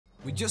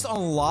We just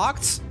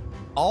unlocked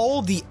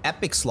all the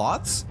epic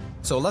slots.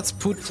 So let's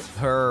put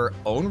her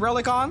own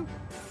relic on.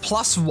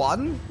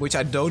 +1, which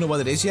I don't know what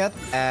it is yet,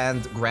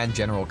 and Grand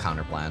General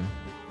counterplan.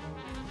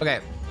 Okay,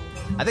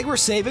 I think we're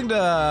saving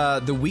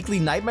the weekly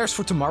nightmares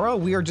for tomorrow.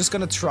 We are just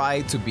gonna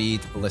try to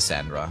beat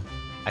Lissandra.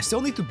 I still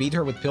need to beat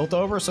her with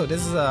Piltover, so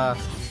this is a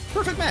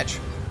perfect match.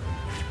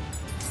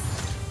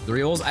 The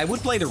rerolls, I would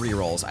play the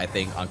rerolls, I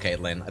think, on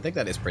Caitlyn. I think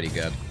that is pretty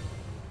good,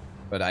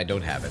 but I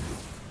don't have it.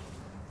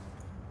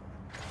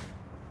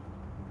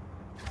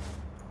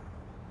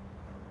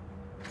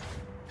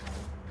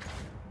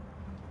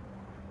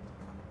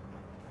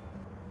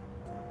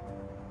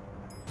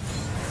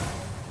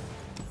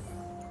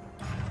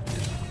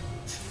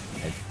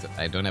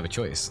 I don't have a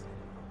choice.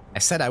 I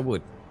said I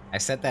would. I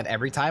said that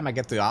every time I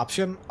get the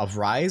option of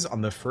Rise on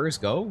the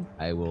first go,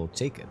 I will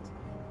take it.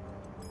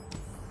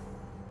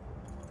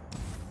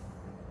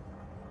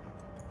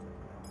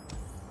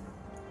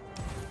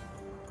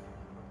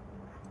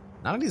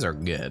 None of these are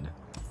good.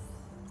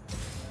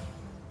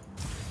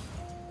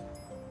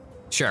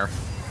 Sure.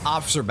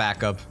 Officer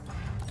backup.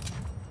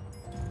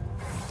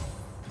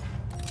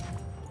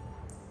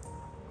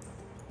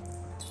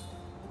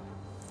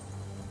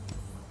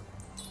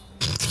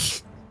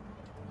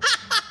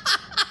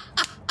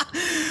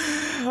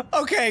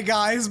 Okay,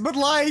 guys, but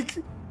like,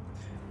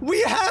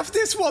 we have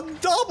this one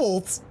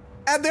doubled,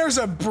 and there's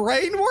a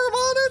brain worm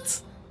on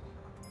it?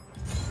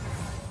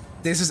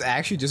 This is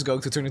actually just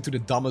going to turn into the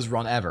dumbest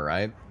run ever,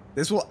 right?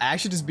 This will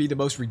actually just be the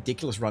most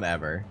ridiculous run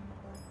ever.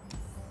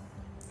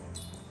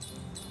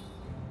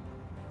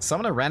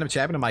 Summon a random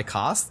champion at my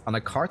cost on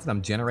a card that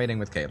I'm generating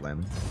with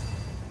Caitlyn.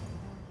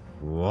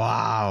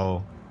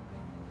 Wow.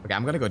 Okay,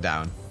 I'm gonna go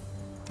down.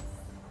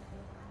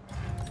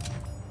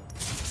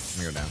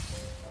 I'm gonna go down.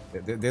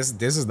 This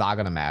is not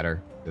gonna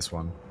matter, this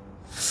one.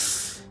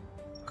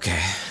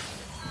 Okay.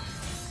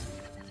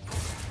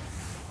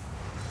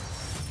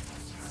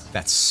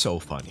 That's so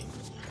funny.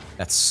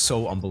 That's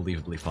so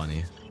unbelievably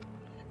funny.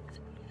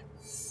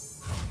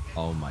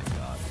 Oh my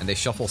god. And they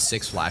shuffle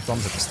 6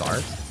 Flashbombs at the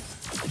start.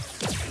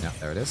 Yeah,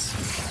 there it is.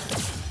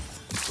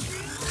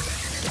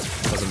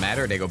 Doesn't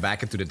matter, they go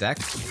back into the deck.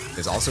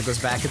 This also goes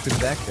back into the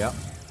deck, yeah.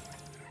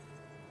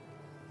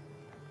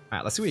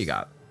 Alright, let's see what you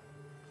got.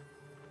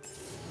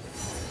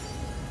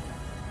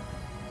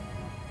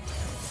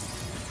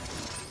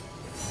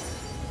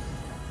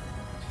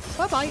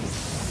 Bye-bye.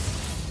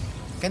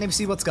 Can't even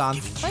see what's gone.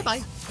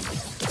 Bye-bye.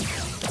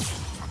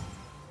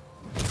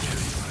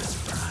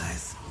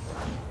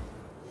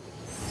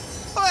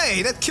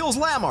 Hey, that kills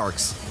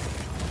landmarks.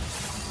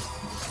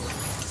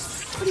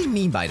 What do you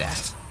mean by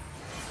that?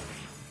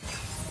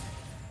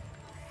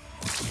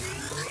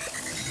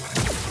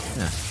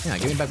 Yeah,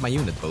 give me back my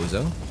unit,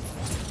 bozo.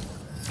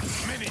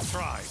 Many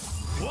tried,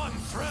 one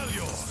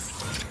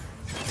Freljord.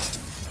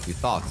 You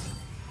thought.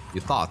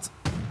 You thought.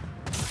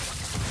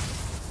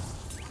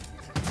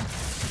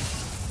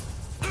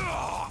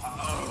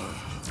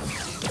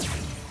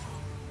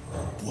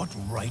 What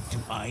right do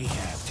I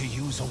have to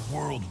use a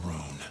world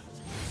rune?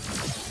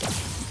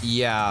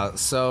 Yeah,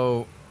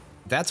 so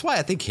that's why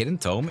I think Hidden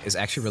Tome is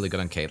actually really good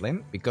on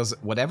Caitlyn, because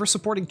whatever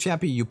supporting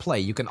champion you play,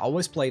 you can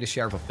always play the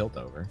Sheriff of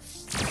Piltover.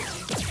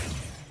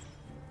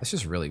 That's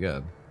just really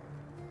good.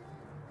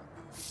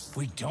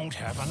 We don't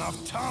have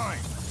enough time.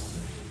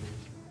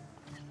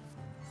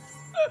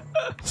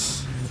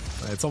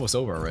 It's almost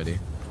over already.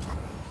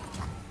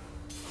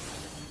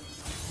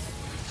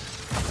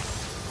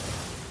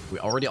 We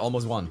already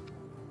almost won.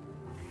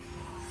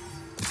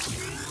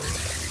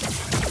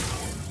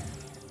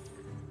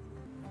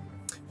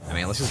 I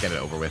mean, let's just get it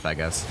over with, I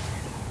guess.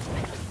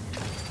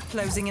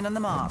 Closing in on the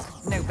mark.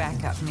 No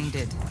backup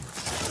needed.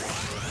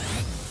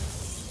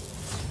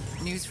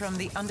 News from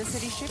the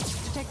Undercity ship,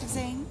 Detective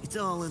Zane? It's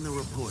all in the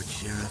report,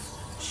 Sheriff.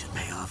 Should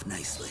pay off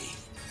nicely.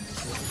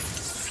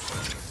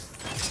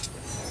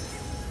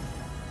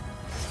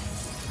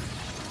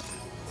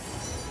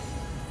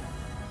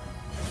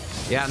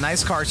 Yeah,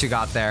 nice cards you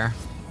got there.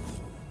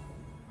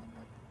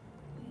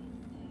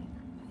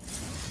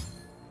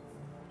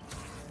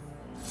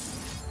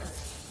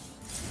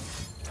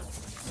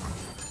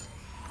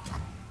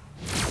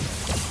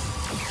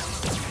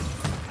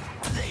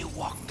 They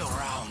walked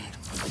around.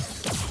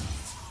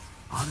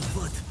 On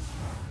foot.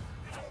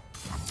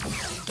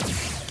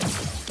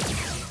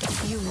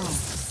 You won't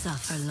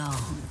suffer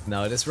long.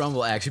 No, this run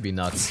will actually be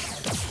nuts.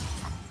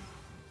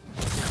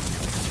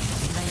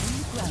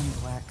 Laying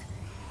groundwork.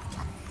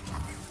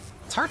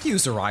 It's hard to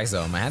use the Rise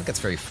though, my hand gets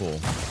very full.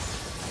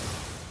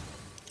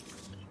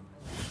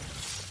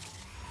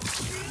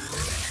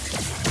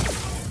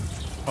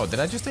 Oh, did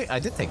I just take? I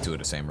did take 2 of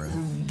the same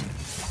rune.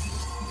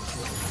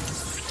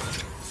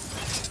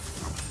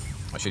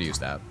 I should use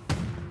that.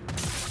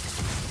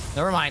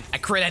 Never mind, I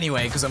crit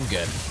anyway, because I'm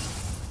good.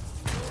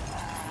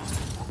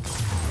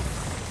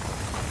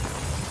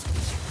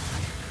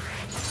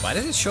 Why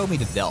did it show me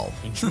the delve?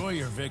 Enjoy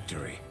your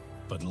victory,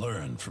 but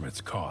learn from its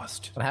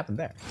cost. What happened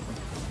there?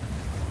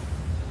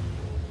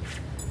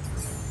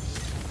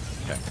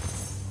 Okay.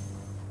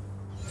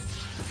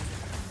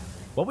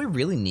 What we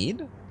really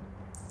need?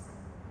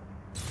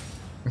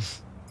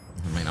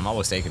 I mean, I'm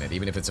always taking it,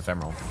 even if it's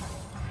ephemeral.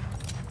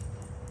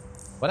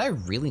 What I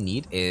really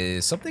need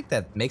is something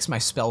that makes my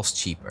spells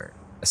cheaper.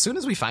 As soon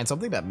as we find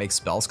something that makes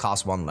spells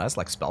cost 1 less,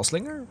 like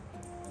Spellslinger,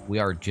 we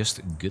are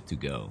just good to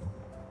go.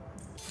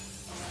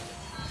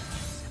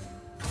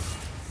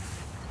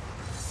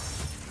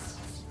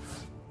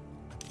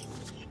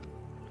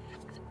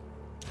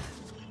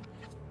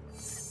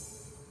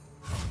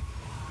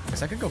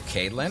 Guess I could go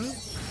Caitlyn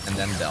and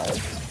then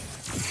Delve.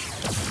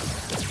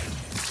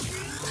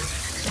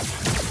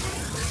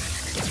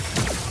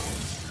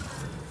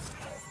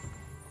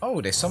 Oh,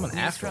 they summon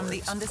afterwards.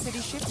 From the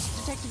Undercity ship,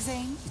 Detective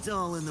Zane? It's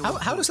all in the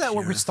How does that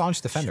work with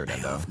Staunch Defender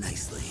then, though?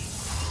 Nicely.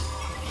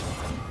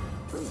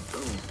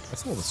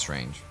 That's a little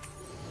strange.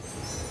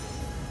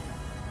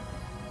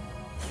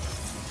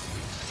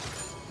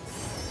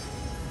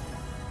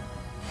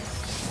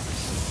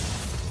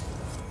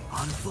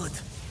 On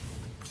foot.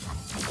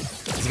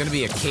 It's gonna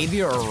be a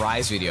KV or a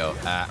Rise video.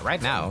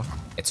 Right now,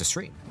 it's a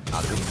stream.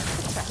 Not a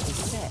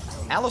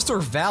video. Alistair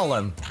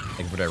Valen. Thank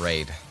you for the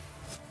raid.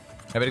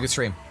 Have a good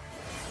stream.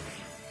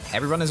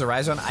 Everyone is a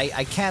Rise run.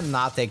 I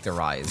cannot take the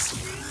Rise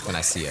when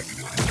I see it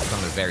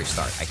from the very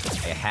start. I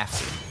have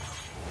to.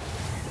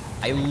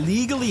 I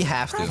legally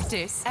have to.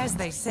 Practice, as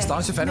they say.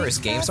 Staunch Defender is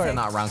game start and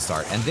not round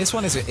start. And this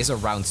one is a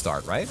round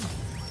start, right?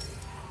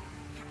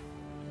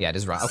 Yeah,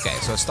 this is round. Okay,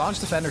 so Staunch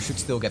Defender should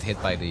still get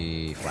hit by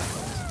the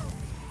Flashbombs.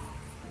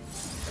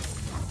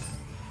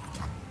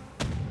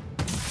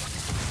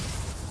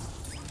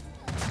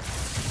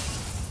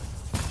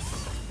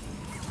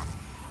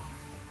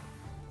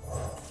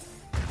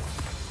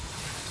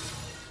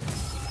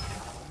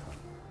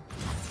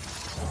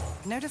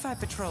 Notify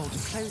patrol to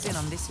close in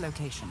on this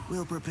location.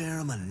 We'll prepare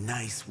him a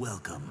nice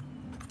welcome.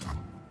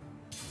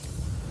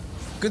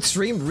 Good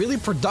stream, really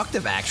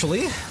productive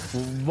actually.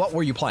 What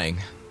were you playing?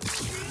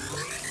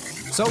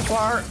 So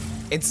far,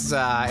 it's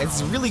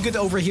really good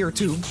over here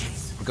too,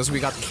 because we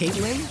got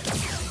Caitlyn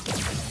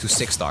to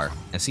 6-star,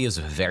 and she is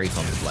very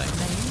fun to play.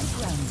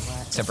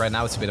 Except right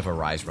now it's a bit of a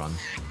Rise run.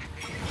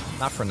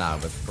 Not for now,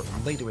 but for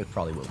later it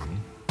probably will be.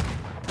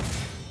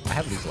 I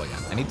have lethal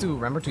again. I need to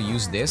remember to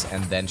use this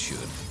and then shoot.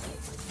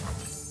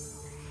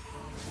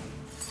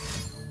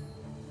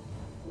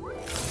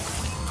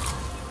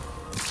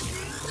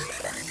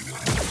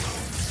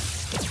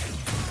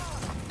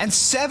 And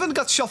 7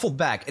 got shuffled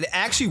back. It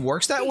actually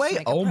works that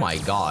way? Oh my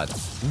god.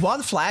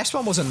 1 flash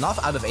bomb was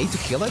enough out of 8 to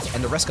kill it,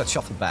 and the rest got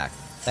shuffled back.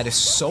 That is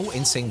so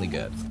insanely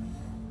good.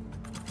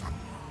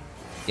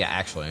 Yeah,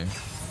 actually.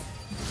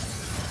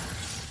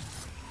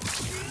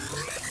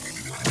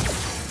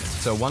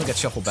 So 1 gets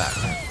shuffled back.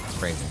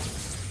 Crazy.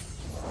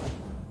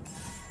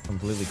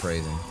 Completely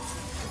crazy.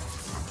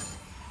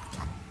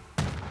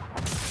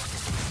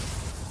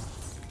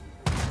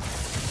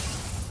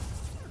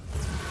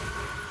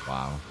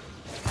 Wow.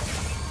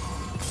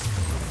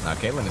 Now,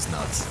 Caitlyn is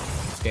nuts.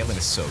 Caitlyn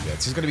is so good.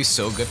 She's gonna be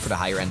so good for the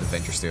higher end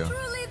adventures too.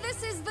 Truly,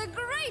 this is the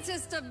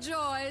greatest of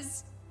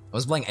joys. I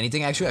was playing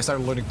anything actually. I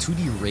started learning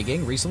 2D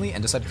rigging recently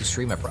and decided to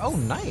stream it. Oh,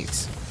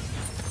 nice.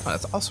 Oh,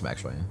 that's awesome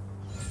actually.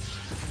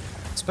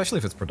 Especially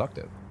if it's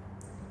productive.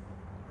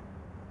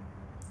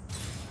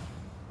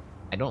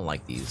 I don't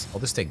like these. I'll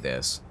just take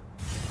this.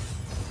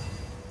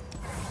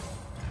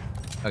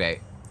 Okay.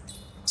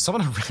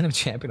 Summon a random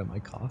champion at my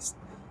cost.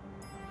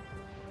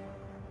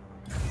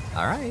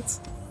 Alright.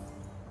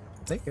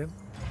 Take it.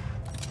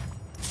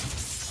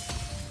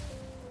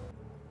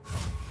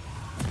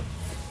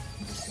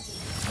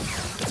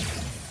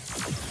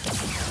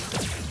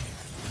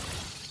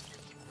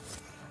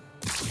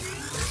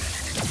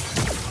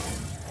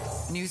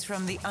 News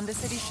from the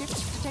Undercity ship,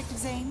 Detective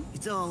Zane?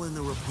 It's all in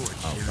the report.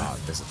 Oh Sheriff. god,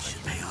 this is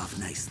Should pay off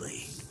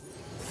nicely.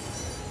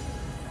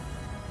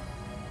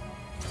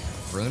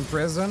 Rune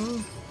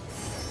Prison.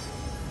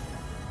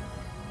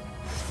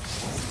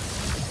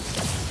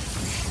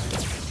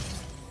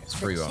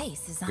 Screw you up.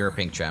 You're a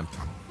pink champ.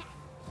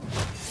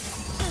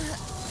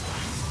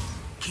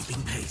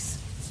 Keeping pace.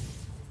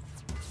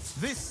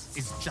 This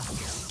is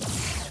justice.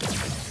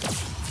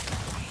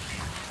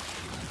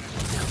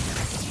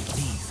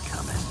 These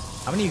coming.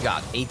 How many you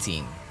got?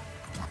 18.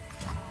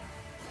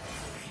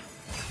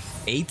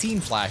 18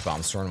 flash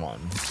bombs, turn 1.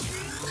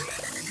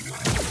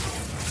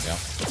 Yep.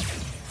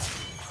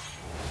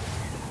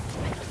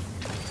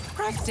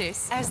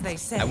 Practice, as they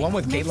say. I won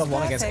with makes Caitlyn,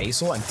 won against perfect.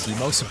 Acel and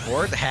Teemo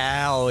support.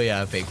 Hell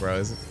yeah, fake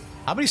bros.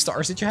 How many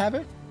stars did you have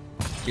it?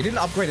 You didn't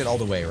upgrade it all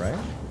the way, right?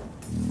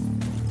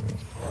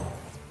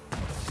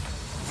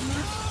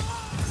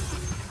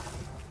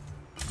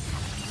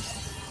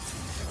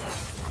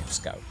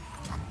 Scout.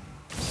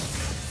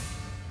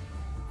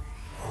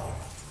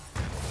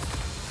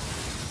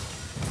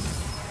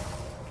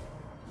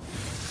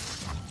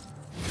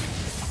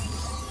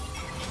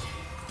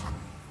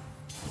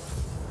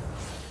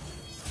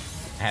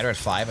 I had her at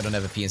 5. I don't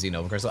have a PNC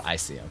Nova Crystal. I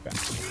see. Okay.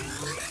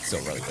 Still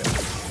really good.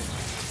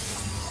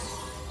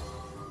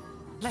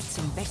 Let's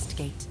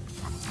investigate.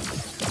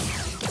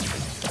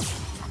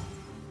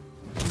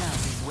 Now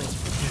we wait.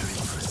 Preparing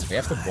for some We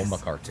have the Bomba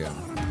cartoon.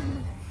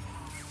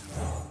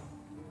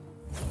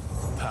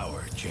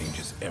 Power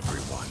changes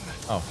everyone.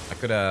 Oh, I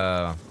could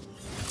have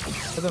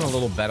done a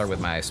little better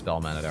with my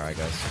spell mana there, I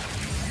guess.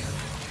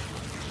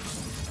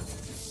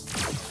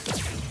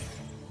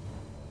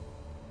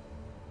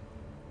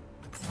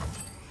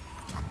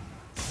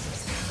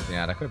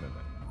 Yeah, that could have been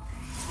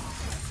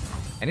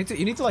better.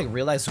 You need to like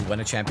realize when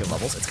a champion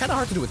levels. It's kind of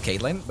hard to do with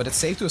Caitlyn, but it's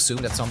safe to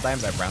assume that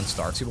sometimes at round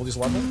starts he will just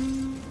level.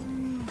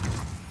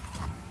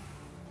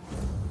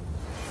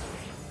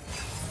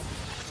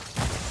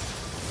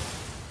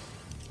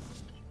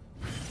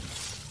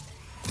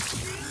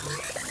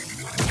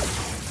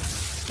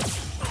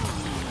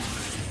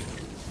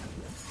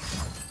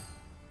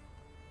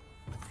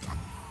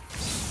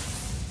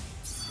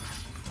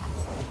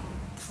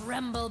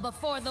 Tremble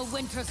before the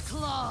winter's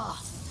claw.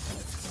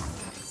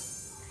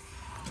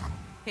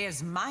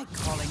 Here's my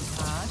calling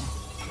card.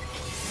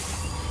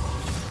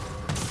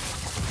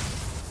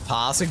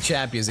 Passing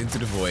champions into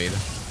the void.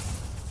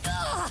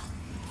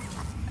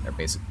 They're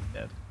basically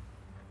dead.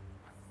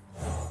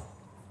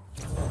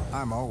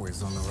 I'm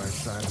always on the right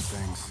side of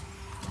things.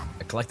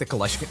 A collected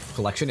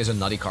collection is a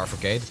nutty card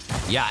for Cade.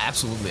 Yeah,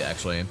 absolutely,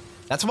 actually.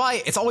 That's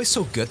why it's always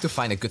so good to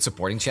find a good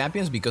supporting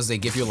champions, because they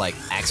give you, like,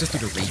 access to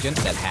the region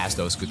that has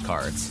those good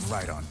cards.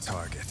 Right on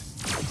target.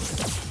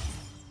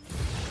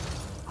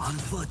 On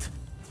foot.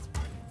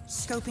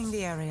 Scoping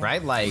the area.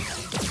 Right? Like,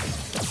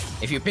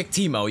 if you pick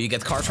Teemo, you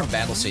get cards from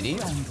Battle City,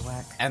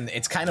 Groundwork. and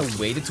it's kind of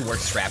weighted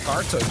towards trap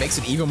cards, so it makes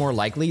it even more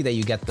likely that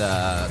you get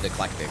the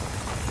Eclectic.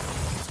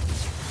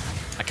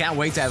 I can't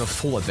wait to have a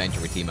full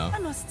adventure with Teemo.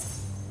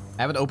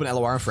 I haven't opened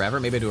LOR in forever.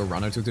 Maybe I do a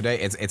run or two today.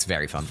 It's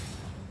very fun.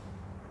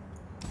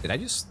 Did I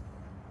just...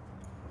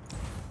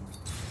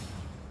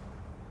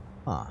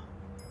 Huh.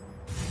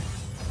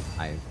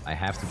 I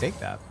have to take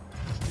that.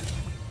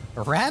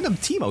 A random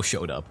Teemo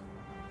showed up.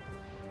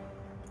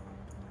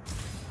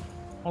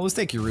 Well, let's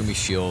take Yurumi's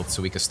shield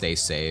so we can stay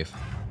safe.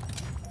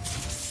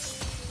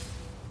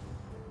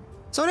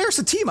 So there's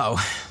the Teemo.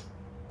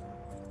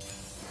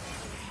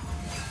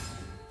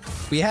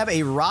 We have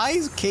a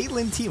Rise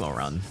Caitlyn Teemo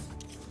run.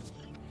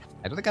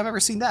 I don't think I've ever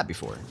seen that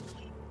before.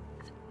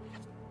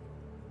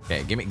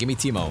 Okay, give me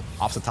Teemo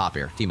off the top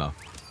here. Teemo.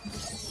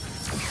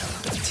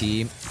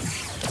 Team.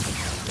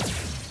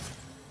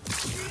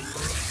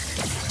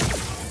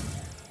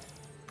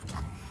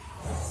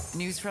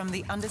 News from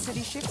the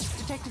Undercity ship,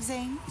 Detective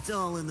Zane? It's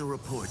all in the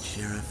report,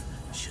 Sheriff.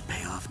 Should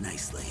pay off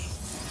nicely.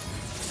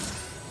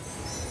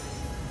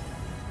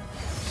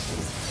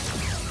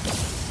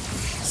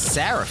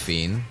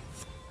 Seraphine.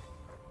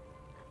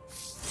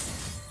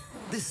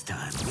 This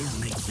time, we'll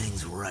make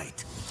things right.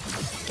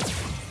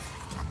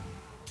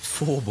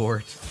 Full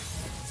board.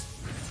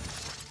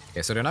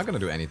 Okay, so they're not gonna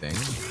do anything.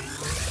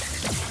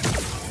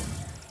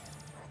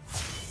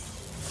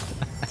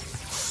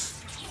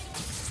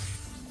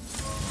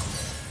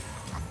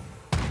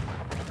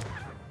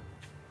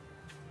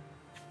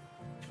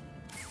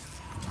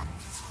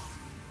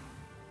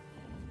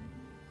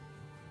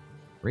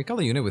 Recall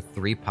a unit with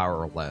 3 power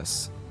or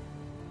less.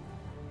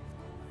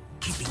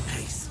 Keeping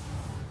pace.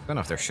 I don't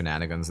know if there's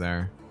shenanigans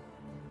there.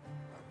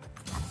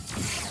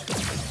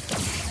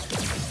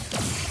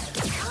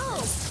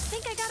 Oh,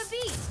 think I got a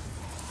beat.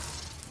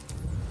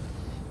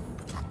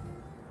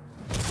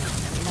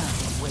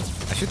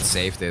 I should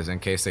save this in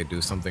case they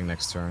do something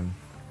next turn.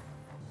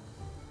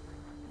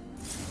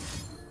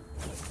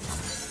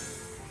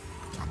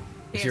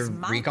 If you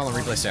recall and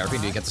replay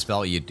Seraphine, do you get the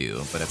spell? You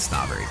do, but it's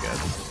not very good.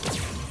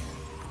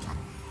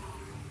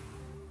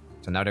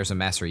 So now there's a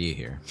Master Yi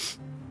here.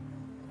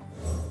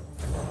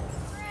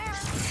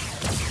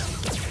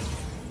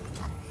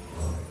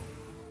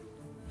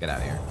 Get out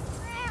of here.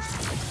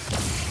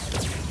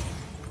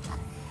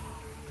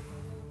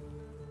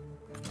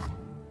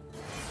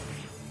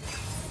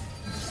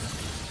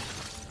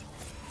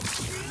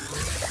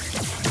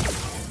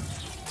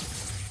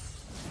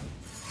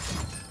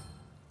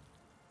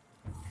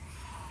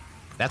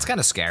 That's kind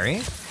of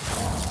scary.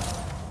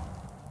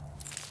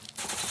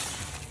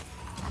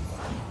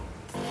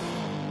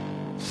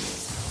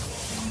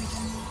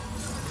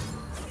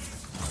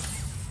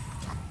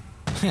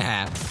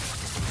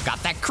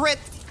 Got that crit.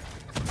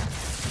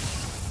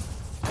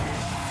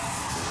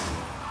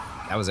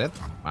 That was it?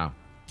 Wow.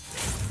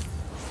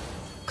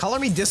 Color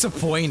me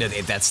disappointed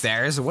at that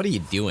stairs. What are you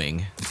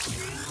doing?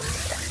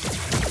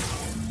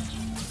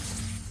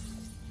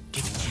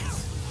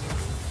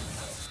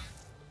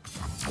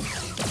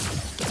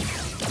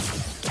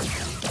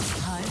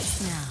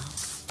 Hush now.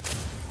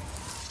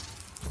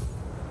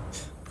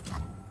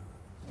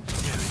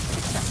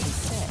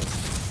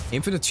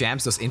 Infinite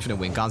champs does infinite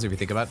Wincons, if you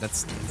think about it.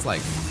 It's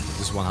like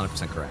just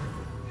 100% correct.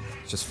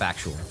 It's just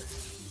factual.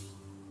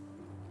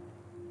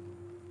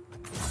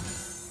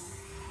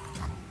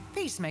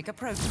 Peacemaker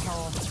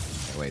protocol.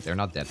 Wait, they're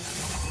not dead.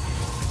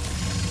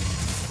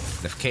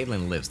 If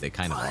Caitlyn lives, they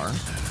kind of are.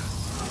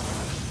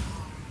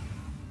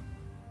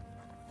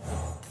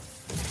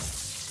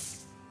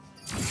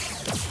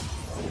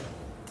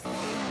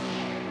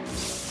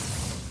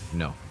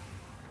 No.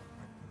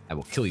 I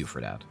will kill you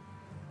for that.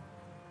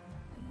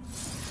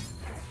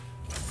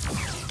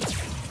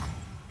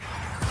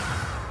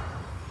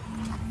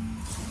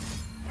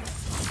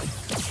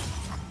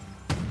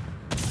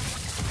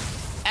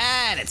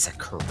 And it's a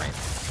crit.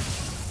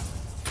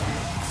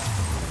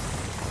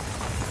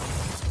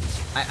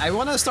 I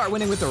want to start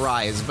winning with the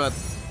Rise, but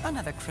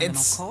Another criminal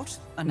it's caught.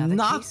 Another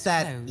not case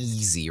that closed.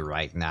 easy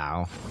right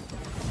now.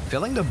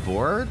 Filling the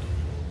board?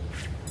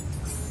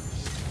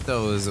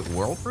 Those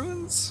world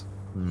runes?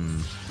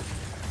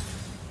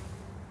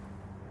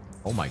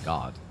 Oh my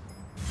god.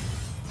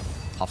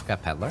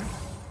 Puffcap Peddler?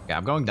 Okay,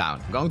 I'm going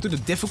down. I'm going to the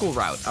difficult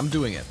route. I'm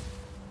doing it.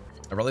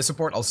 A relay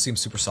support also seems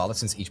super solid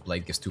since each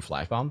blade gives 2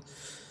 Flashbombs.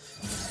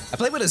 I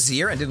played with a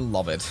Azir and didn't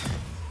love it.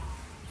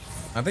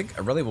 I think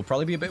a relay will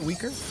probably be a bit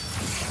weaker.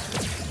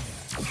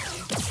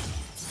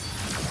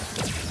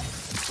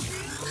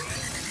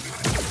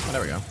 Oh,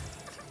 there we go.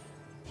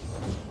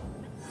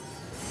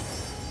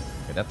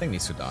 Okay, that thing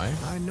needs to die.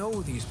 I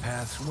know these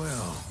paths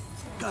well.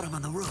 Got him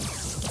on the roof.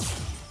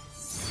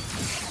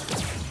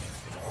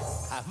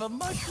 Have a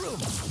mushroom.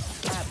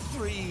 Have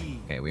 3.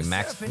 Okay, we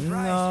maxed. Serpent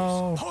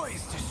No. rises,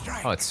 poised to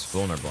strike. Oh, it's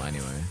vulnerable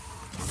anyway.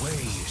 The way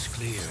is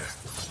clear.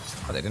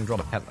 Oh, they didn't draw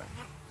the Peddler.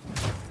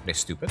 Are they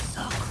stupid?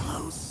 So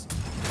close.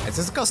 It's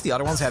just because the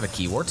other ones have a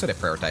keyword, so they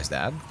prioritize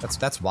that.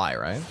 That's why,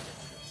 right?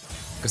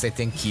 Because they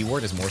think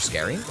keyword is more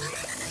scary.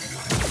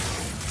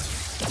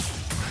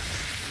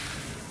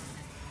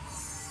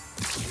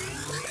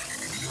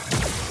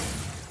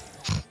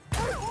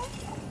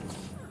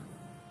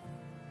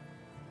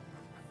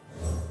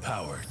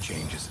 Power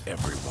changes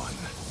everyone.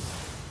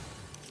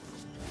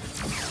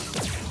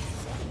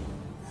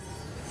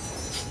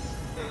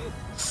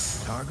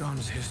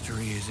 Targon's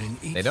history is in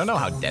each They don't know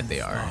how stone dead they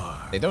and are.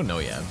 flower. They don't know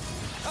yet.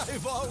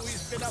 I've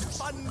always been a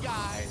fun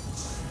guy.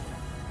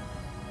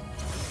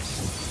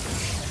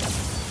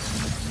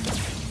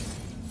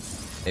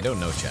 They don't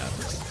know, chat.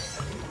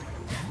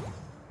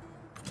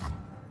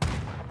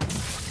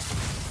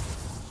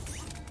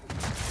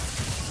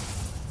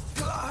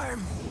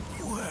 Climb!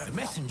 The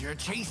messenger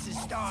chases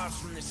stars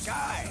from the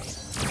sky.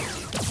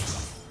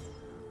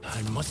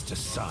 I must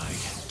decide.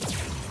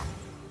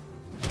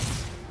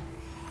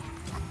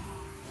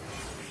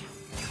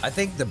 I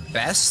think the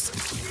best,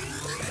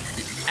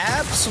 the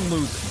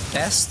absolute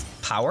best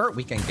power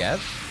we can get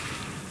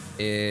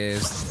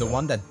is the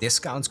one that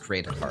discounts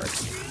created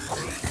cards.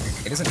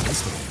 It isn't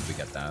instant if we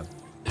get that.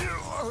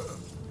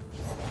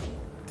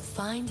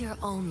 Find your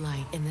own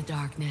light in the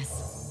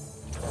darkness.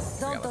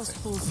 Don't let's those see.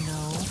 fools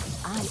know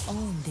I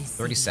own this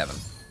city? 37.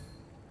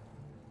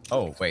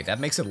 Oh, wait, that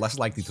makes it less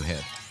likely to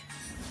hit.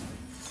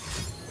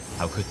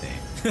 How could they?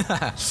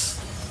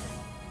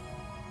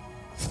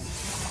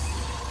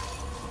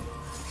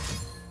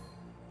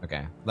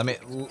 Okay,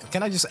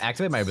 can I just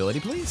activate my ability,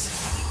 please?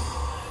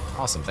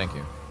 Awesome, thank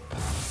you.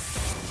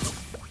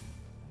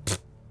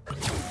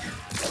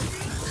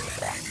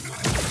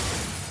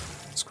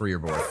 Screw your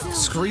board.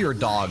 Screw your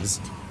dogs.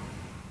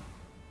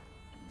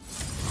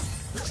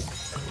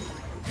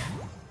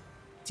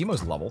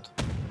 Teemo's leveled.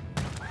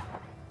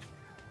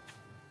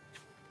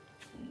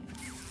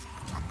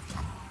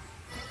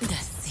 The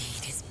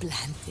seed is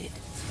planted.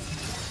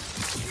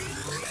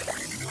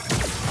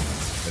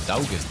 The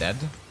dog is dead.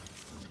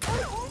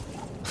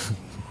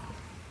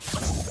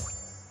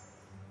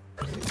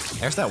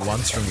 There's that one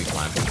string we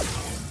planted.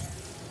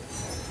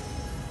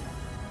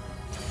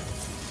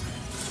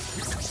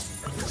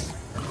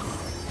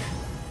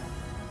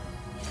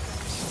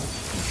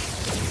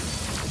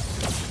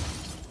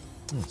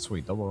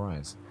 Sweet, double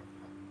rise.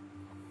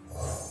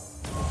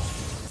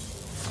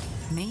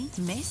 Me?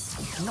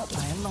 Miss? Not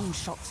by a long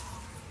shot.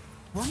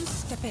 One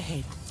step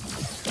ahead.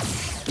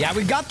 Yeah,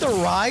 we got the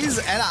rise,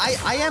 and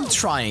I am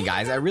trying,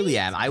 guys. I really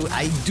am.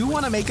 I do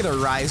want to make it a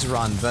rise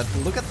run, but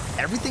look at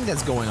everything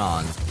that's going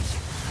on.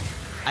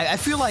 I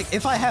feel like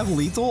if I have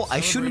lethal, I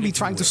shouldn't be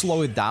trying to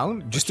slow it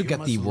down just to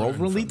get the world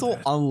run lethal,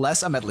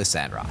 unless I'm at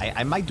Lissandra.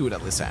 I might do it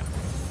at Lissandra.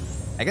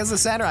 Against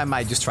Lissandra, I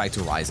might just try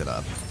to rise it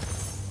up.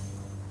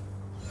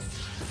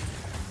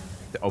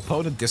 The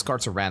opponent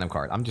discards a random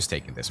card. I'm just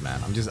taking this,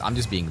 man. I'm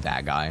just being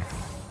that guy.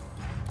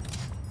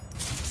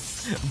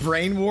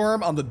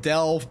 Brainworm on the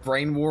Delve,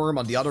 Brainworm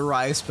on the other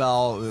Rise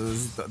spell.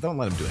 Don't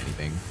let him do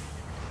anything.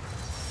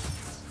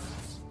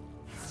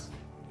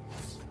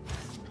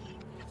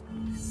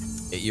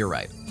 You're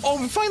right. Oh,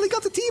 we finally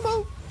got the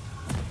Teemo!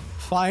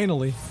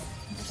 Finally.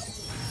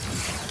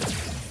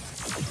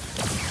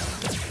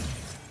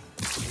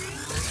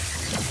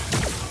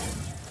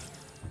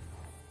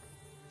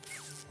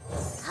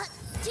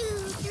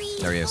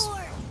 There he is.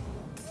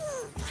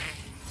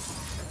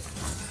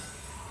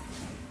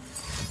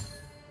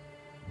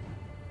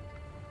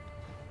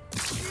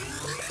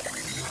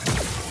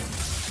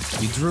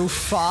 We drew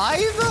 5?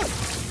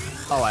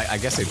 Oh, I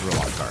guess they drew a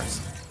lot of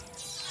cards.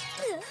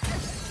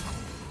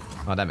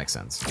 Oh, that makes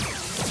sense.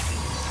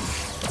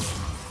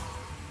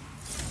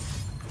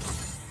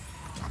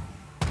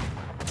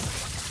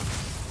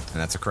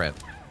 And that's a crit.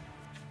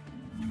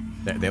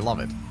 They love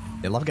it.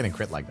 They love getting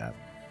crit like that.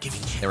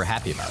 They were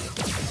happy about it.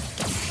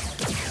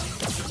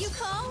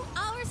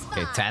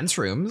 Okay, 10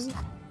 shrooms.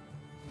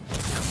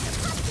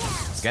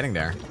 It's getting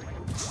there.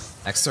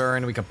 Next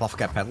turn, we can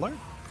Puffcap Peddler.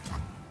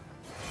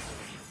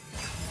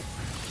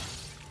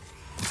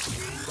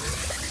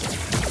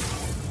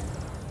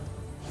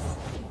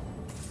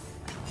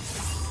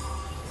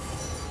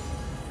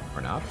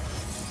 Or not.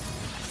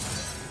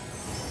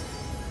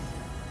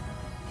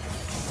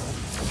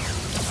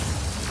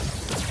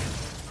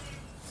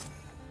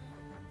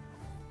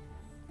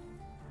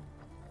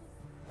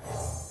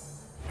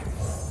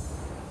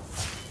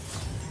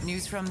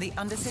 News from the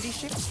Undercity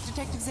ships,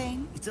 Detective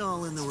Zane? It's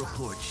all in the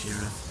report,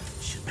 Sheriff.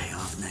 Should pay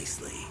off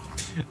nicely.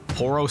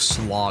 Poro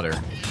slaughter.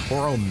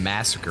 Poro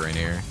massacre in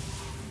here.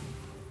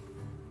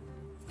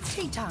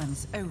 3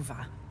 times over.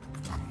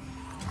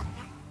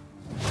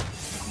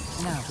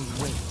 Now we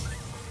wait.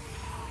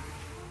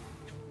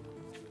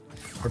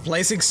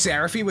 Replacing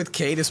Seraphine with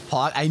Kate is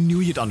pot. I knew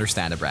you'd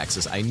understand,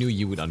 Abraxas. I knew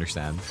you would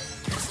understand.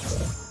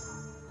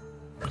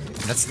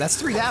 That's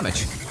 3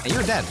 damage. And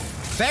you're dead.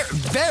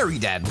 Very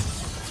dead.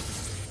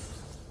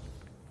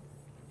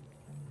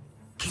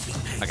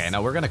 Okay,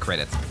 no, we're gonna crit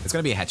it. It's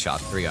gonna be a headshot.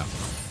 Here we go.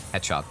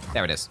 Headshot.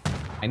 There it is.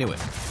 I knew it.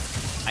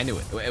 I knew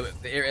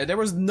it. There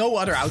was no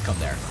other outcome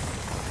there.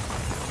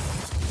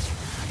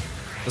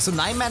 Does a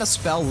 9-mana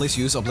spell list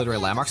use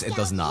Obliterate Landmarks? It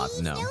does not.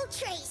 No.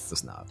 It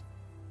does not.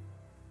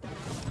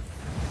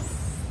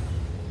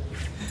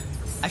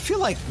 I feel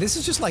like this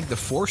is just like the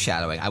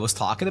foreshadowing I was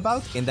talking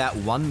about in that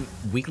one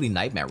weekly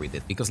nightmare we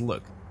did. Because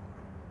look.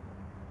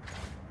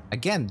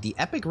 Again, the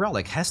Epic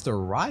Relic has the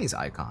Rise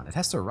icon. It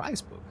has the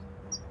Rise book.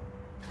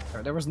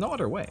 There was no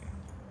other way.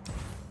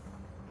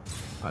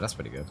 Oh, that's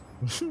pretty good.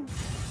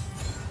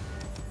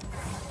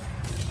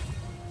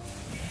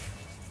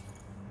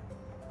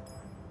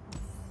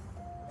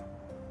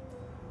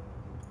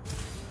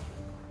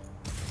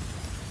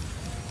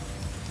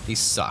 These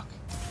suck.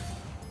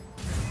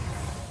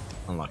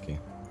 Unlucky.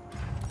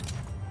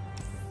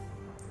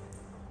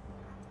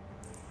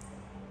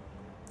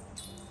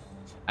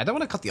 I don't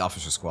want to cut the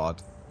officer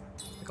squad.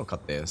 I think I'll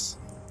cut this.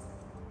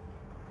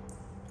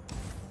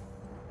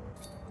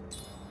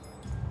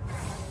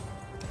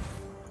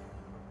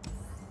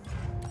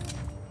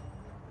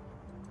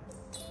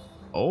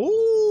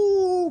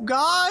 Oh,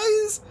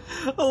 guys!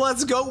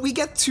 Let's go. We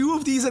get 2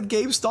 of these at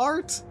game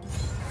start.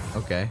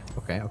 Okay.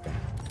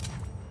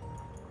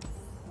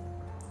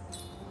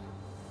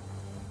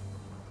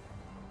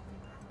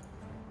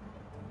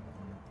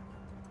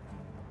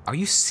 Are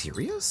you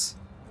serious?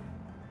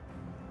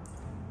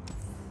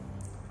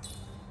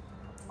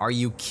 Are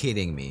you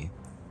kidding me?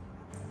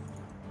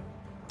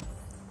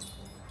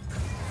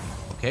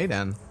 Okay,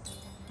 then.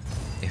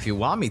 If you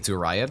want me to,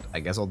 Riot, I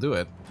guess I'll do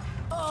it.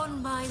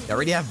 They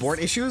already have board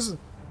issues?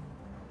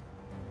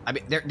 I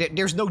mean,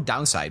 there's no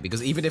downside,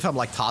 because even if I'm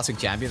like tossing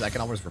champions, I can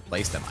always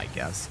replace them, I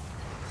guess.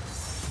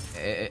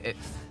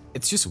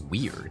 It's just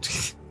weird.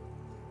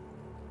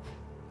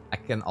 I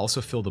can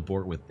also fill the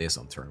board with this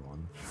on turn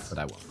 1, but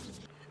I won't.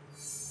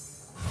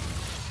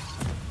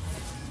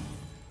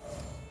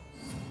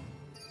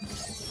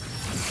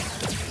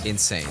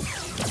 Insane.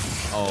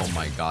 Oh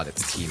my god,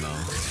 it's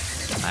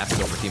Teemo. I have to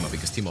go for Teemo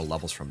because Teemo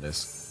levels from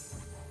this.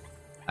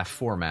 I have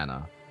 4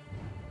 mana.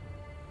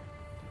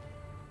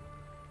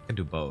 I can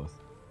do both.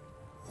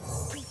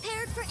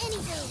 Prepared for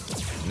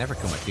anything. Never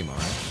kill my Teemo,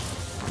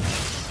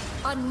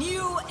 right? A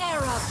new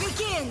era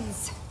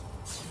begins.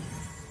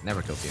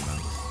 Never kill Teemo.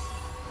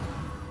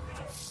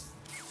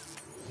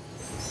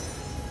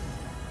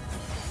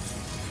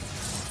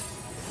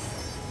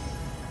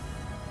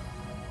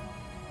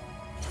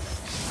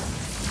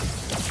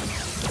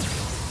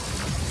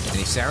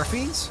 Any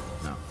Seraphines?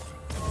 No.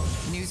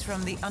 News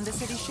from the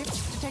Undercity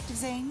ships, Detective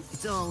Zane?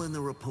 It's all in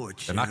the report,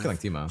 They're not killing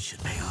Teemo.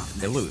 Should pay off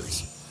They nicely.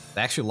 lose. They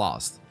actually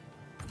lost.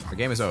 Their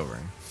game is over.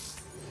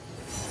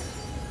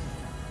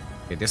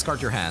 Okay,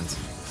 discard your hand.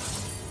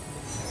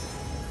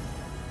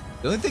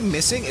 The only thing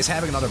missing is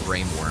having another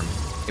Brain Worm.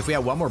 If we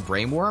had one more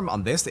Brain Worm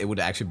on this, it would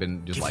have actually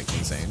been just like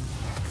insane.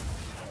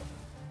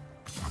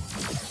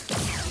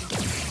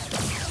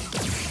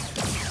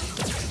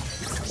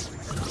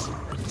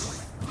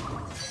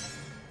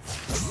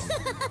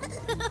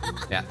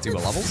 Yeah, 2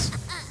 levels.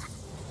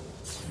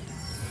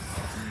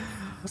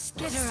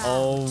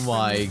 Oh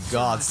my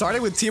god.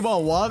 Starting with Teemo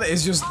on 1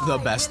 is just the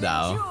best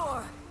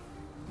now.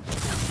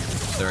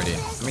 30. I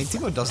mean,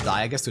 Teemo does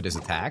die, I guess, to this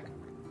attack.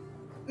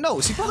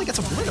 No, she probably gets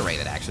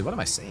obliterated, actually. What am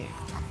I saying?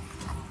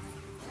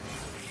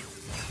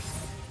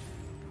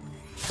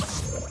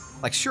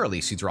 Like,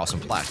 surely she draws some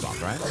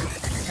Flashbombs, right?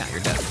 Yeah,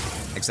 you're dead.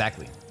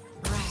 Exactly.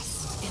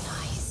 Rest in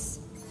ice.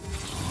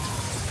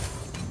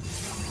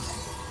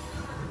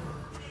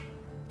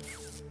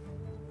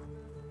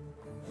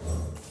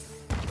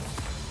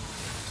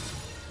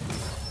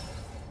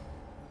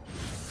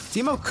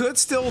 Teemo could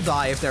still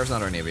die if there's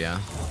another Nibia.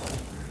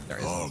 There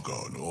is.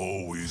 Argon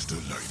always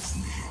delights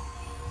me.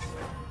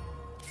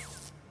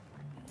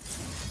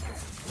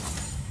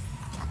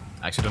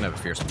 I actually don't have a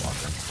Fearsome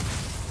Walker.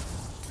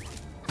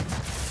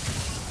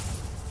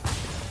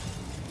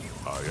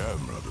 I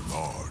am rather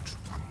large.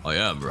 I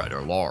am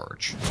rather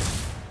large.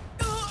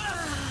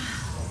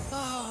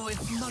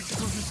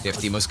 you have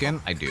Teemo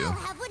skin? I do. I'll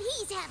have what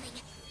he's having.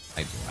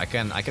 I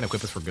do. I can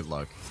equip it for good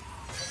luck.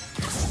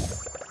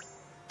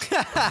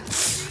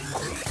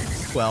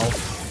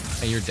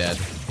 12, and you're dead.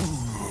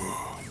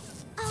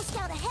 I'll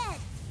scout ahead.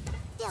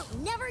 They'll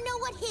never know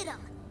what hit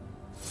them.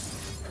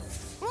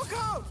 Look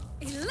out!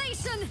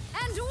 Elation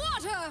and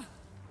water!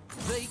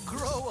 They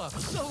grow up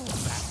so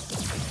fast.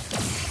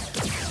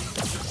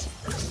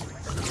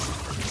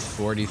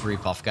 43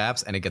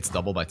 Puffcaps, and it gets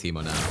doubled by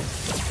Teemo now.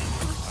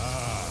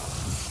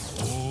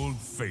 Old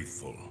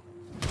Faithful.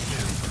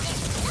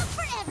 Not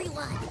for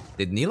everyone.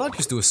 Did Nila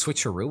just do a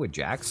switcheroo with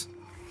Jax?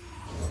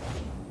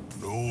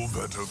 No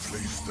better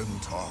place than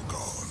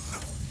Targon.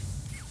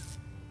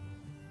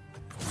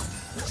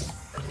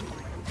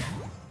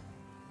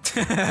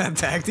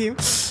 Tag team?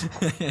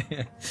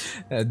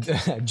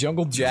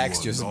 Jungle Jax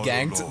just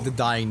ganked the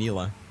dying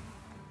Nila.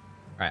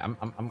 Alright,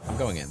 I'm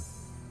going in.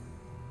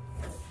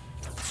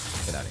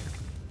 Get out of here.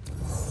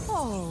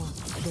 Oh,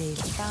 they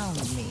found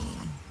me.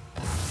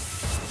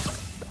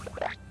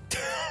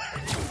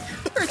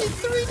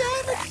 33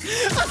 damage!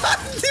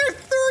 Dude,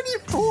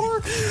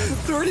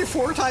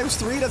 34 times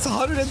 3, that's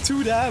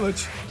 102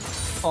 damage.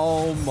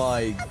 Oh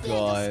my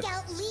god.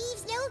 Scout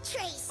leaves no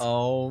trace.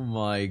 Oh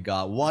my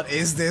god. What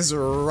is this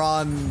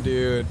run,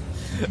 dude?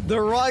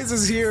 The Rise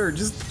is here,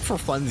 just for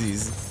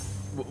funsies.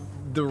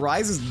 The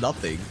Rise is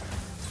nothing.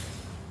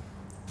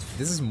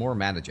 This is more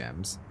mana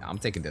gems. I'm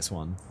taking this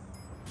one.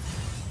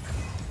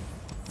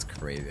 It's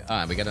crazy.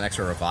 We get an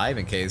extra revive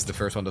in case the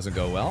first one doesn't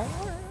go well.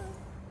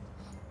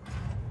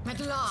 At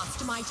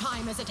last, my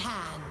time is at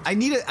hand.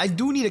 I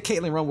do need a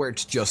Caitlyn run where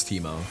it's just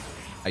Teemo.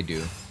 I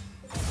do.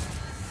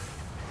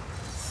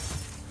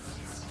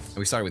 And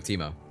we started with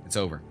Teemo. It's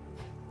over.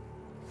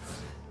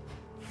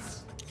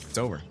 It's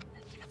over.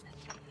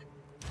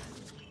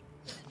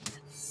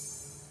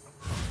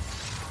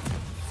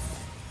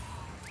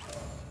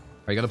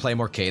 Are you gonna play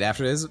more Kate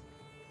after this?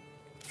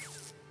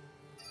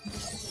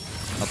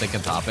 Nothing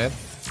can top it.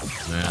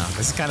 Yeah,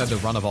 this is kind of the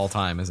run of all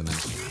time, isn't it?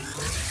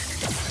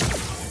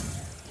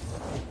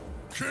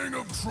 King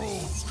of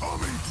Trolls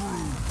coming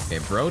through. Okay,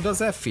 bro does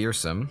that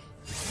fearsome.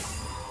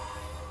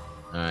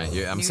 Alright,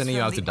 I'm sending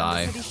you out to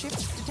die.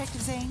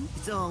 Detective Zane?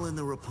 It's all in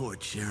the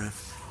report,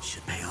 Sheriff.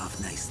 Should pay off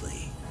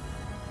nicely.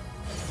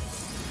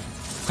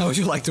 How would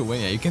you like to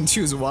win? Yeah, you can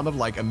choose one of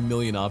like a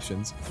million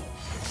options.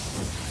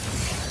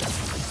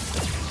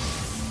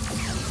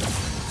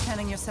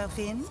 Turning yourself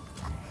in?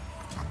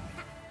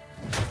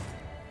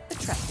 The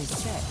trap is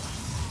set.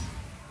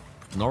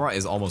 Nora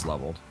is almost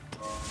leveled.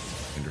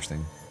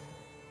 Interesting.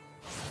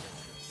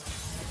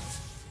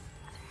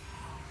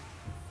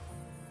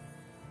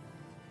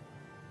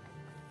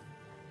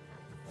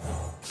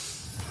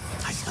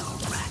 I smell a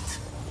rat.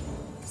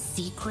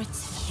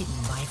 Secrets hidden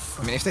by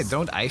frost. I mean, if they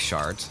don't Ice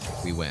Shard,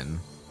 we win.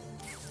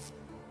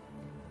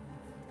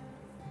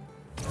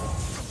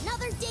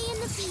 Another day in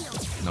the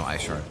field. No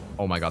Ice Shard.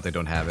 Oh my god, they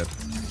don't have it.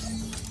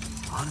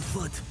 On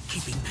foot,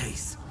 keeping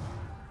pace.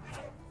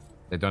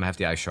 They don't have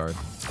the Ice Shard.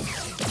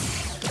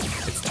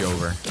 It's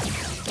Jover.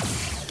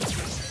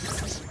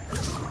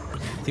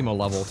 Teemo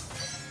leveled.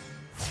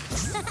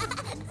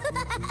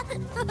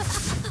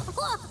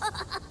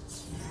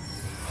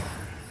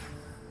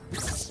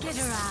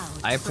 Skitter out.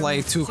 I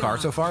played 2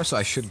 cards so far, so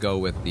I should go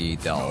with the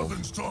Delve.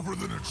 Nothing's tougher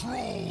than a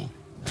troll.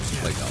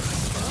 Play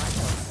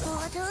Delve.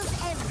 Portals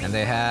everywhere. And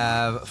they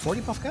have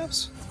 40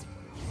 Puffcaps?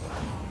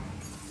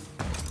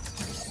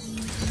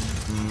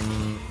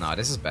 No,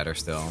 this is better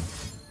still.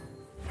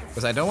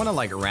 Because I don't want to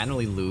like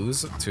randomly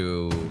lose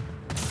to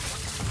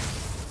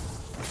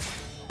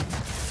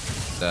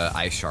the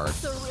Ice Shard.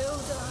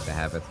 They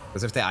have it.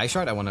 Because if they Ice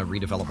Shard, I want to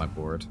redevelop my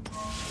board.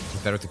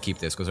 It's better to keep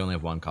this because I only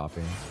have 1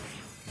 copy.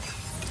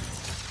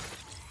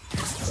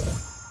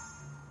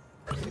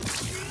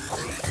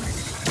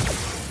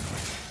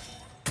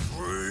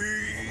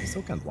 I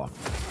still can't block.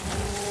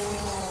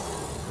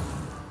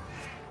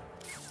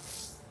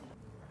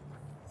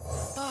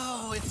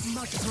 Oh, if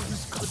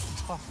mushrooms could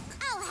talk.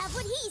 I'll have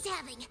what he's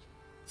having.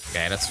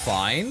 Okay, that's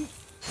fine.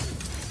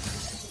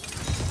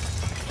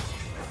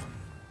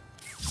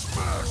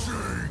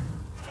 Smashing.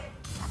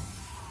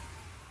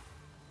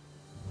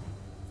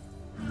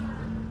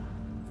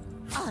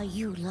 Are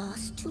you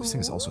lost too? This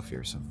thing is also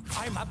fearsome.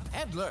 I'm a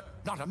peddler,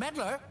 not a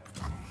meddler.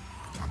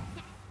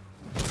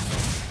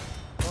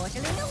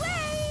 Portaling away.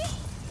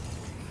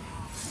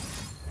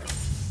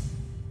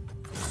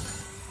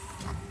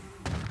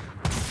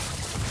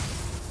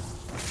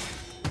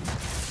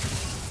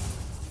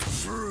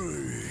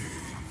 Free.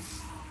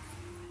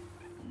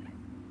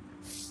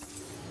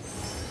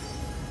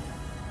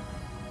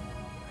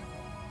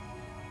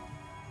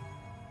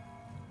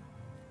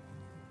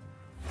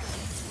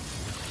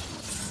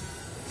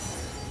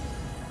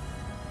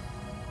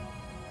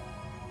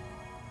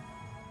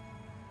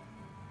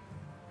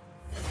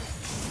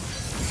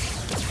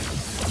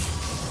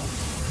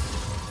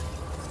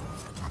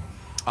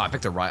 Oh, I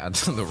picked the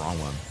the wrong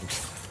one.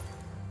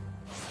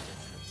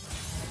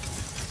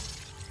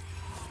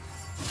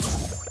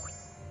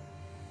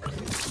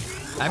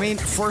 I mean,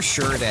 for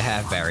sure they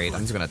have buried.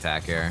 I'm just gonna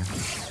attack here.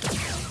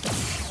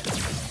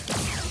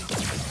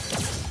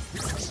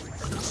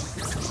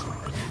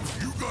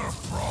 You got a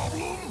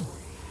problem?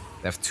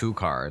 They have 2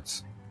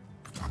 cards.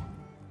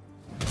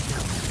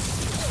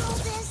 Roll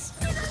this.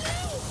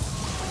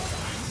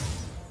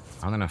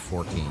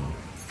 114.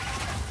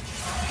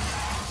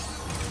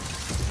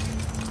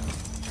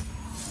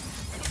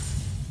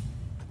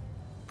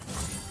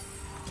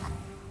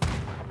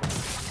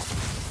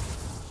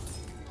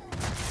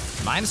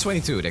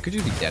 -22. They could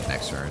just be dead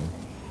next turn.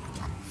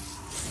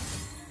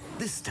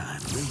 This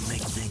time we'll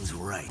make things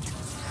right.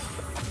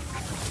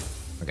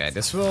 Okay,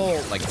 this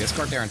will like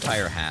discard their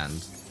entire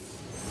hand.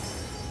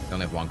 They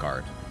only have 1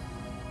 card.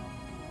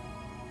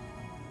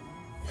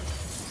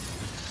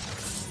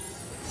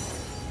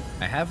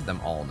 I have them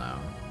all now.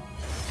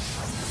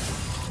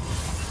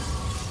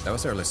 That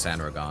was their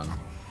Lissandra gone.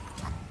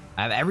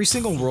 I have every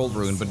single world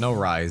rune, but no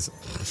rise.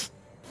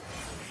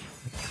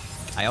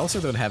 I also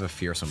don't have a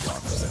fearsome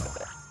block still.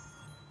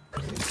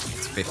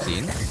 It's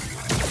 15.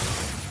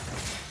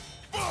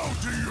 Bow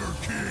to your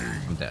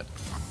king. I'm dead.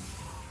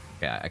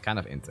 Okay, I kind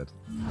of inted.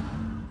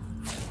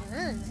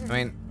 I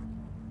mean,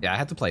 yeah, I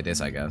had to play this,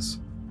 I guess.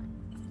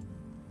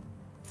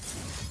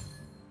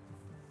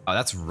 Oh,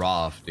 that's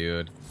rough,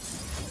 dude.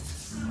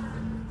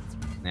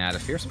 Nah, the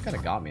fearsome kind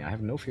of got me. I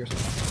have no fearsome.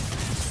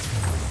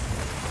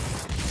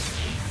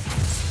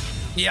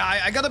 Yeah,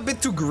 I got a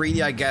bit too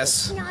greedy, I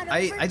guess.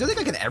 I don't think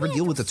I can ever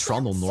deal with the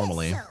Trundle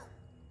normally.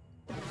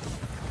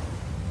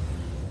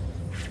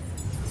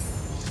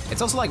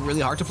 It's also like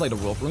really hard to play the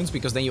World Runes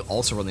because then you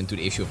also run into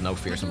the issue of no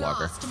fearsome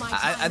blocker.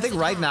 I think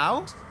right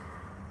now,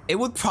 it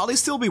would probably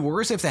still be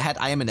worse if they had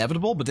I Am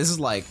Inevitable, but this is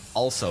like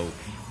also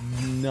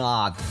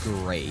not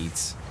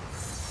great.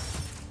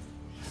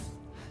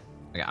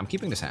 Okay, I'm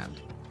keeping this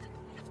hand.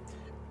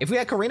 If we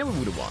had Karina, we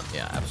would have won.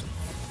 Yeah, absolutely.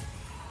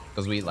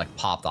 Because we like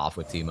popped off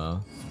with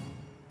Teemo.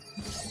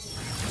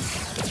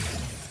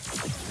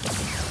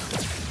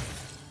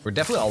 We're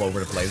definitely all over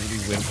the place with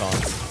these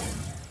Wincons.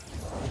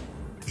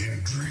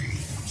 In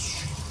dreams,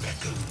 she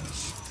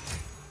beckons.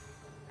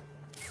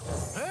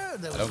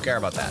 I don't care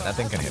about that. That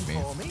thing can hit me.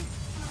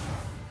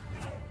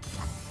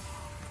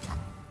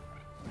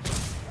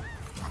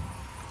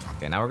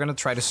 Okay, now we're gonna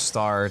try to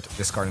start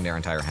discarding their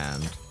entire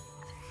hand.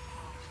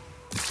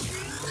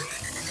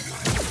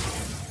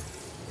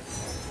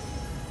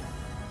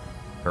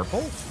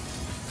 Purple?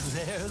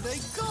 There they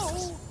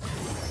go.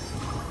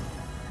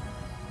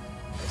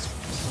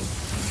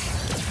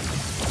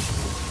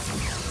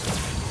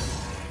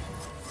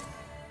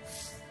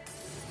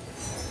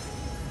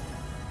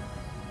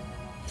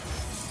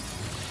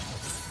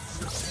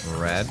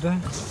 Red.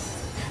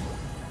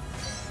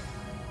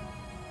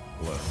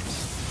 Blue.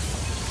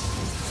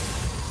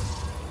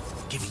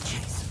 Give me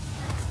chase.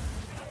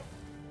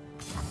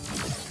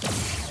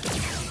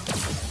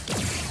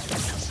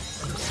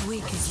 We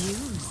could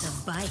use a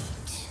bite.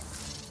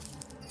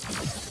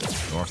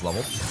 North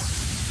level.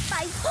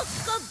 By hook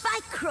or by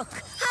crook,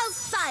 I'll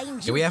find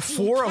you. Yeah, we have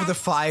 4 of the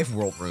 5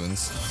 world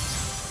runes.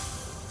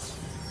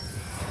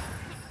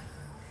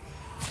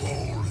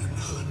 All in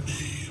her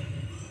name.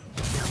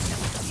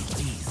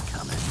 He's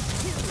coming.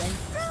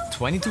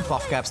 22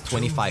 Puffcaps,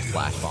 25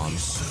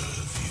 Flashbombs.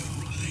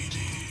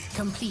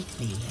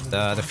 Completely.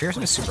 The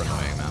fearsome is super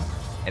annoying, man.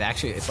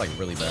 It's like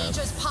really bad.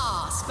 Ages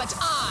pass, but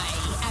I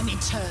am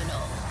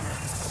eternal.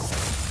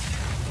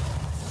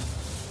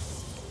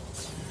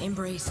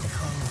 Embrace the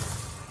cold.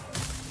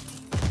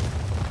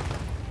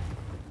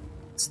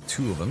 It's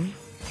 2 of them.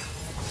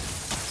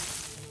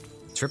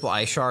 Triple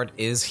Ice Shard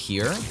is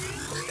here.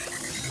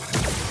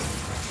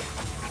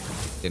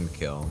 Didn't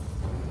kill.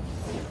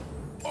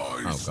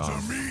 Oh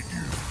god.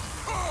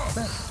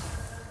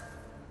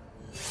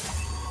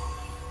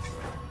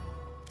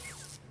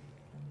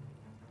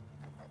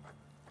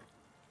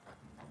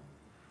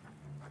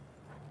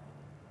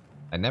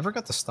 I never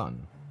got the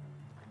stun.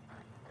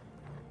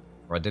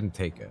 Or I didn't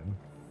take it.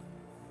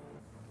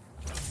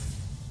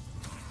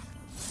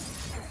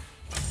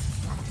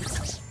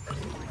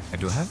 I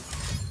do have?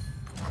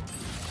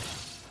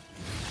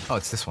 Oh,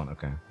 it's this one,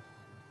 okay.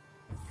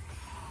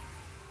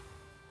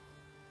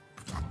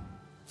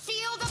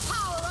 Feel the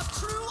power of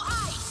true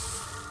ice.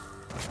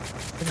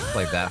 I could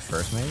play that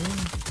first, maybe?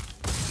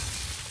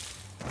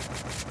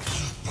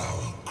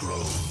 Power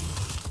grows.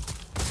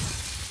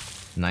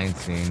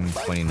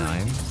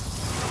 1929.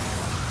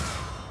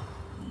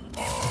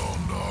 I'll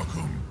knock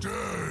 'em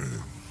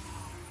dead.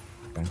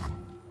 Okay.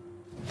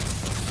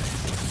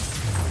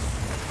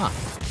 Huh.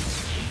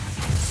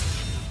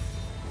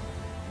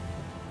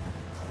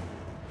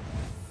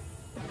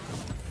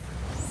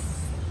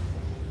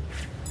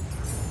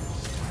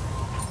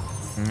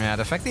 Yeah,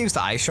 the fact that I used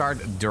the Ice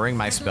Shard during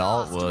my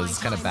spell was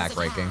kind of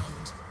backbreaking.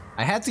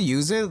 I had to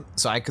use it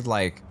so I could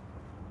like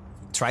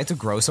try to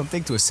grow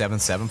something to a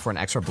 7/7 for an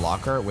extra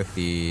blocker with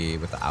the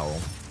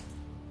owl.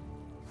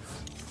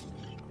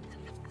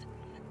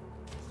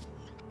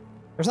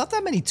 There's not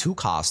that many 2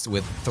 costs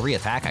with 3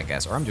 attack, I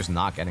guess, or I'm just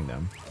not getting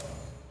them.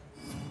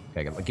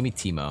 Okay, give me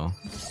Teemo.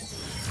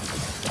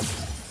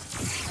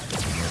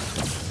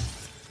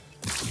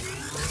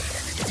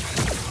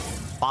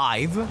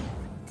 5.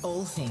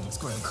 All things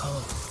grow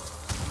cold.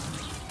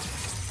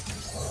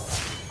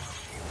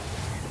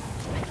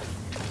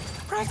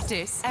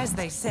 Practice, as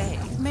they say,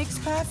 makes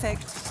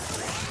perfect.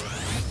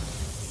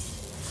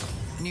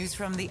 News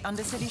from the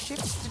Undercity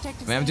ships,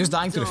 Detective? I mean, I'm just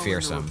dying to the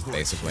fearsome,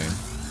 basically.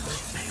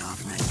 Pay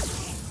off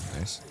nicely.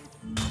 Nice.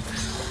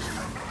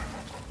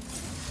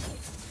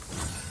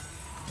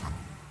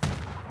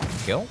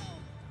 Kill?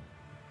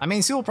 I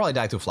mean, Seal will probably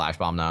die to a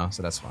flashbomb now,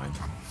 so that's fine.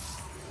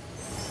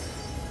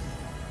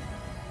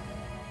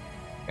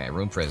 Okay,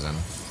 Rune Prison.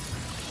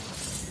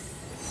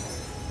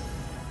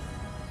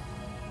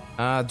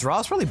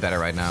 Draw's probably better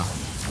right now.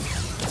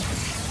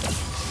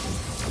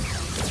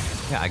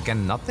 Yeah,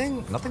 again,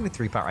 nothing with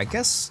 3 power. I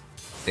guess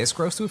this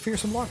grows to a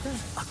fearsome blocker.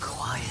 A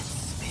quiet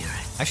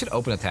spirit. I should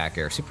open attack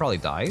here. She probably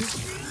dies.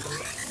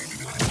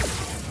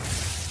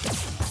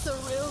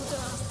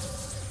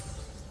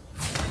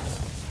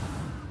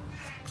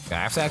 Okay,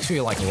 I have to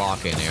actually like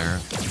lock in here.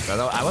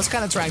 Although I was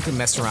kind of trying to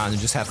mess around and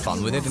just have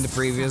fun with it in the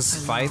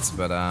previous fights,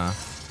 but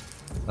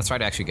let's try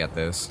to actually get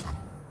this.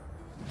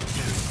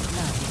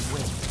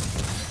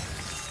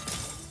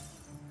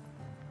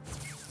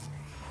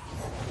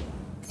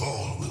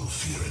 All will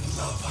fear and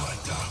love our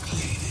dark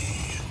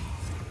lady.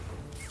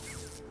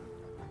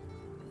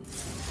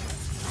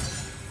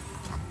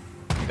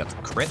 You got the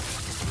crit.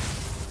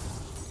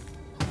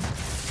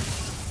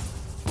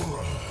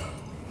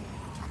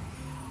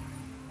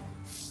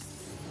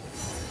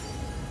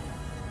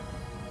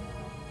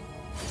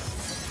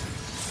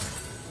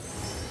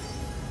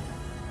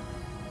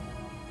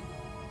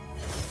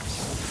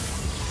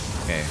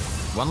 Okay,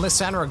 1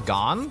 Lissandra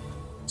gone.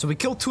 So we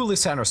killed 2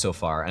 Lissandra so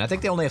far, and I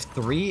think they only have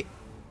 3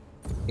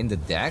 in the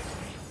deck.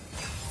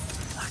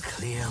 A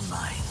clear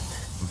mind.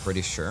 I'm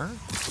pretty sure.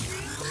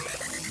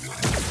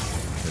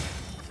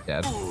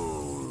 They're dead.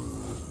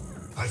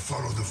 I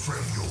follow the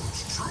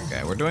Freljord's true.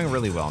 Okay, we're doing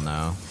really well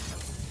now.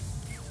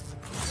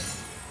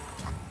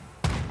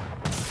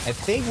 I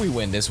think we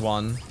win this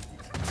one.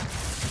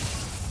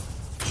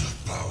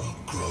 Power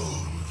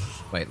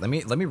grows. Wait, let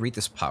me read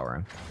this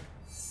power.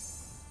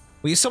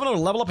 We summon or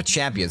level up a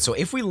champion, so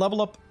if we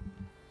level up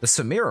the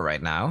Samira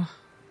right now,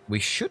 we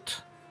should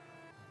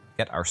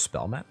get our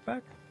spell mat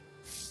back.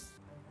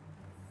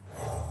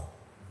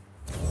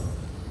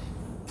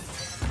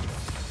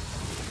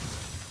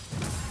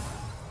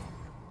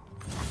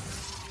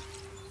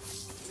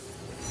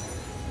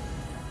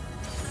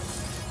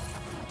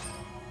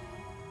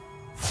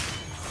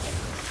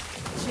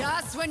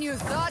 Just when you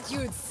thought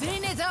you'd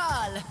seen it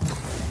all!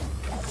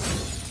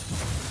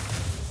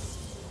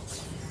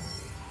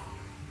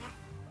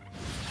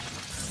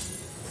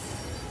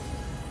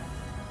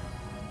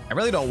 I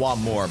really don't want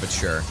more, but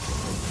sure.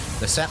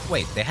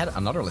 Wait, they had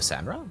another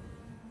Lissandra? Oh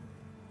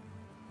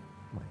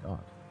my god.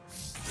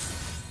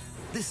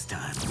 This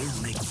time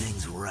we'll make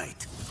things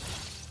right.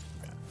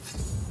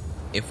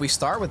 If we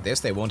start with this,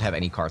 they won't have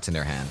any cards in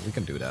their hand. We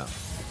can do that.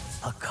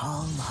 A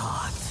calm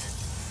heart.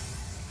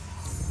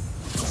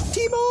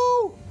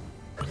 Timo!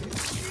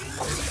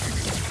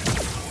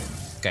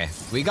 Okay,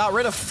 we got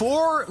rid of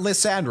 4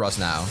 Lissandras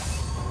now.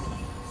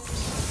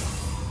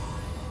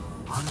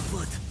 On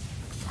foot.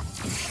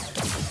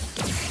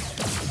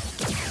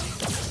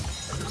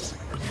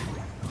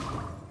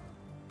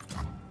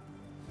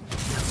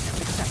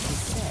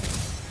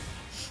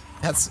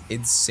 That's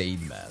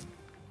insane, man.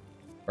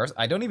 First,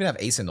 I don't even have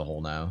Ace in the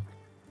hole now.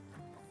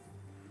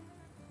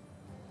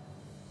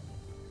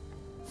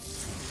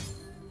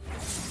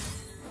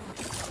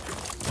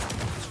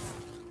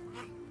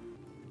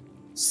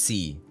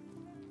 C.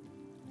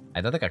 I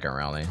don't think I can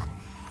rally.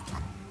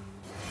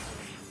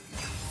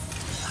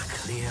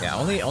 Yeah,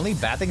 only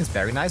bad thing is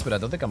very nice, but I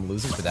don't think I'm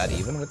losing to that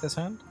even with this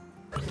hand.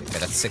 Okay,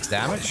 that's 6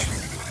 damage.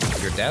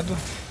 You're dead.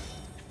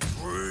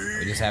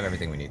 We just have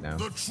everything we need now.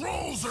 The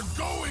trolls are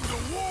going to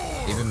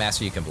war. Even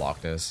Master, you can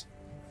block this.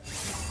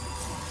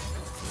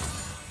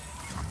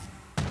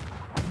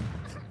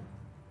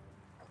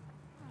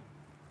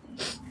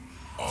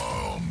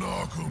 I'll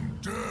knock 'em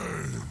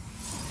dead.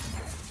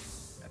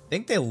 I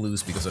think they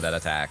lose because of that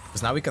attack.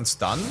 Because now we can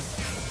stun,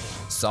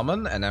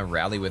 summon, and then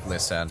rally with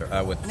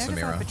Lissandra, with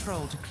Notify Samira.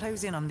 patrol to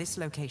close in on this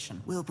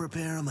location. We'll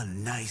prepare them a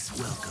nice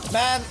welcome.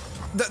 Man,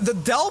 the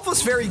delve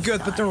was very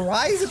good, but the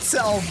rise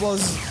itself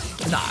was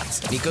not,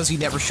 because he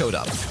never showed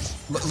up.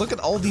 Look at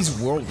all these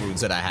world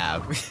runes that I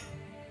have.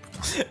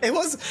 It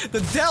was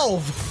the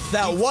delve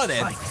that won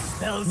it,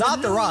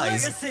 not the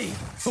rise.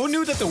 Who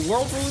knew that the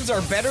world runes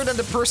are better than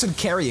the person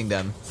carrying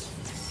them?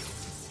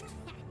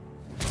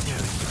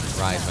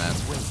 Rise, man.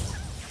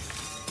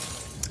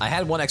 I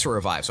had 1 extra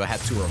revive, so I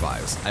had 2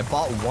 revives. I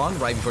bought 1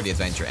 right before the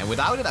adventure, and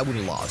without it, I would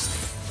have lost.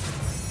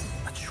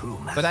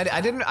 But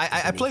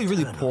I played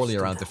really poorly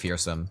around the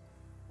fearsome.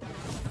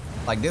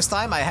 Like this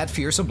time, I had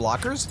fearsome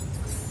blockers,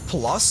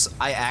 plus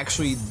I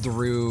actually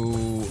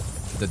drew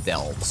the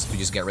delves to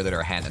just get rid of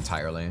their hand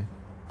entirely.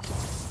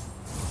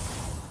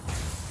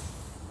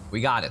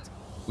 We got it.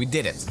 We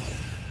did it.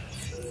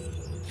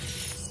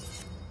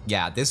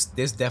 Yeah, this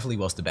definitely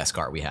was the best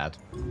card we had,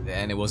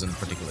 and it wasn't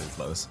particularly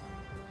close.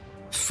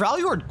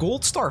 Freljord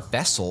Gold Star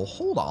Vessel.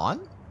 Hold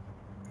on.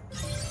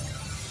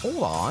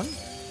 Hold on.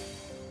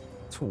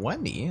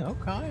 20.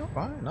 Okay,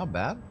 okay. Not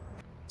bad.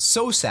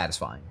 So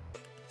satisfying.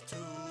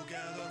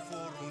 Together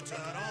for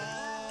Runeterra.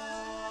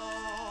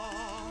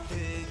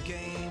 The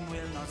game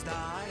will not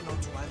die,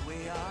 not while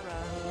we are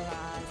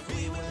alive.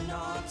 We will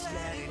not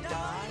let it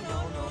die,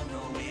 no.